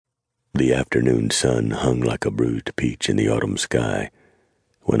The afternoon sun hung like a bruised peach in the autumn sky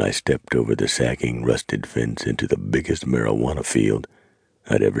when I stepped over the sagging, rusted fence into the biggest marijuana field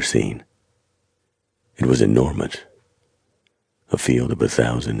I'd ever seen. It was enormous. A field of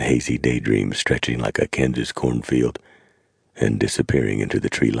 1,000 hazy daydreams stretching like a Kansas cornfield and disappearing into the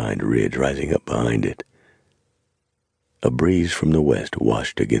tree-lined ridge rising up behind it. A breeze from the west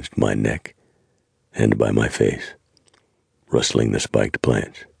washed against my neck and by my face, rustling the spiked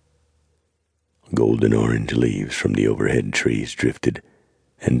plants. Golden orange leaves from the overhead trees drifted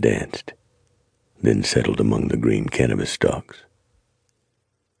and danced, then settled among the green cannabis stalks.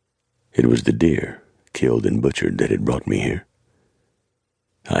 It was the deer, killed and butchered, that had brought me here.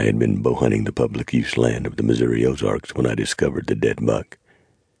 I had been bow hunting the public use land of the Missouri Ozarks when I discovered the dead buck.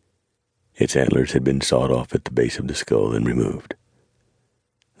 Its antlers had been sawed off at the base of the skull and removed.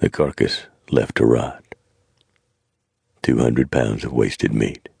 The carcass left to rot. 200 pounds of wasted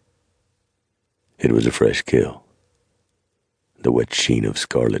meat. It was a fresh kill. The wet sheen of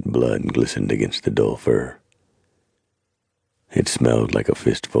scarlet blood glistened against the dull fur. It smelled like a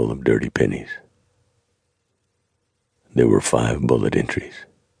fistful of dirty pennies. There were 5 bullet entries.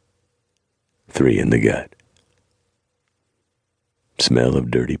 3 in the gut. Smell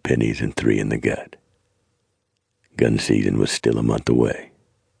of dirty pennies and 3 in the gut. Gun season was still a month away.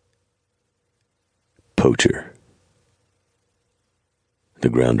 Poacher. The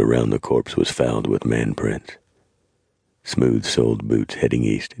ground around the corpse was fouled with man prints. Smooth-soled boots heading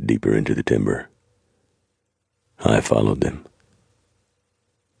east, deeper into the timber. I followed them.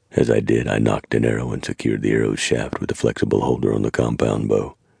 As I did, I nocked an arrow and secured the arrow's shaft with a flexible holder on the compound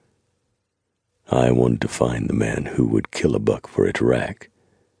bow. I wanted to find the man who would kill a buck for its rack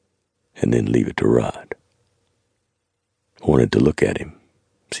and then leave it to rot. I wanted to look at him,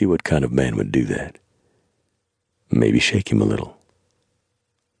 see what kind of man would do that. Maybe shake him a little.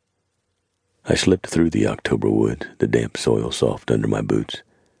 I slipped through the October woods, the damp soil soft under my boots,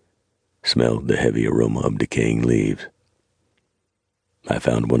 smelled the heavy aroma of decaying leaves. I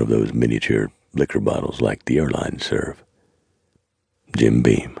found one of those miniature liquor bottles like the airlines serve. Jim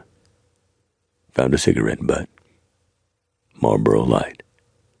Beam. Found a cigarette butt. Marlboro Light.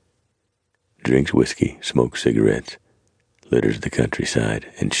 Drinks whiskey, smokes cigarettes, litters the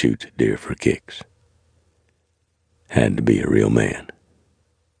countryside, and shoots deer for kicks. Had to be a real man.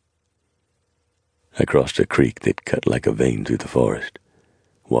 I crossed a creek that cut like a vein through the forest,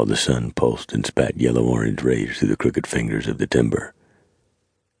 while the sun pulsed and spat yellow-orange rays through the crooked fingers of the timber.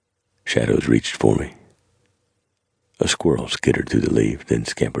 Shadows reached for me. A squirrel skittered through the leaves, then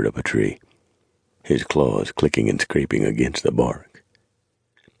scampered up a tree, his claws clicking and scraping against the bark.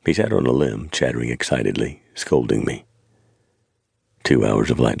 He sat on a limb, chattering excitedly, scolding me. 2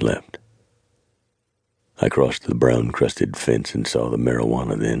 hours of light left. I crossed the brown-crusted fence and saw the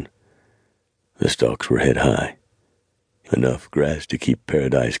marijuana then. The stalks were head high, enough grass to keep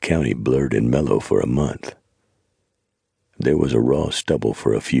Paradise County blurred and mellow for a month. There was a raw stubble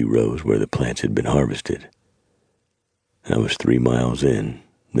for a few rows where the plants had been harvested. I was 3 miles in,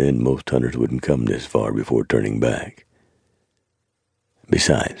 then most hunters wouldn't come this far before turning back.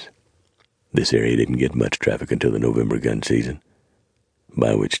 Besides, this area didn't get much traffic until the November gun season,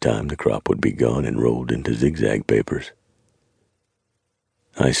 by which time the crop would be gone and rolled into zigzag papers.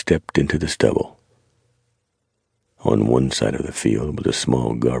 I stepped into the stubble. On one side of the field was a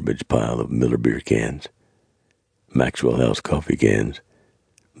small garbage pile of Miller beer cans, Maxwell House coffee cans,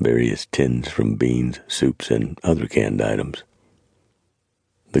 various tins from beans, soups, and other canned items.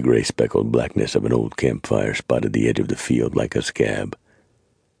 The gray-speckled blackness of an old campfire spotted the edge of the field like a scab.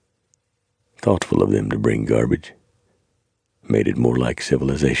 Thoughtful of them to bring garbage. Made it more like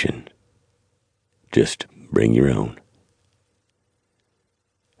civilization. Just bring your own.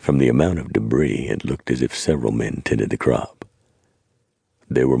 From the amount of debris, it looked as if several men tended the crop.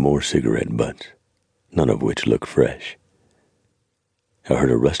 There were more cigarette butts, none of which looked fresh. I heard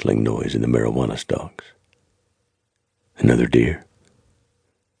a rustling noise in the marijuana stalks. Another deer?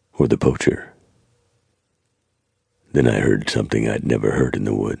 Or the poacher? Then I heard something I'd never heard in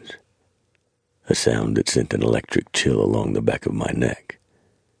the woods. A sound that sent an electric chill along the back of my neck.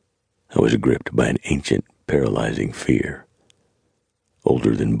 I was gripped by an ancient, paralyzing fear,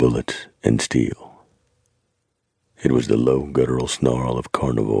 older than bullets and steel. It was the low, guttural snarl of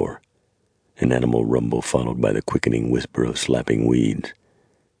carnivore, an animal rumble followed by the quickening whisper of slapping weeds,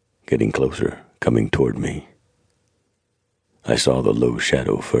 getting closer, coming toward me. I saw the low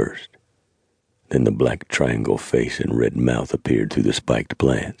shadow first, then the black triangle face and red mouth appeared through the spiked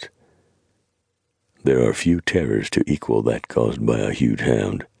plants. There are few terrors to equal that caused by a huge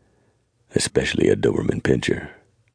hound, especially a Doberman pinscher.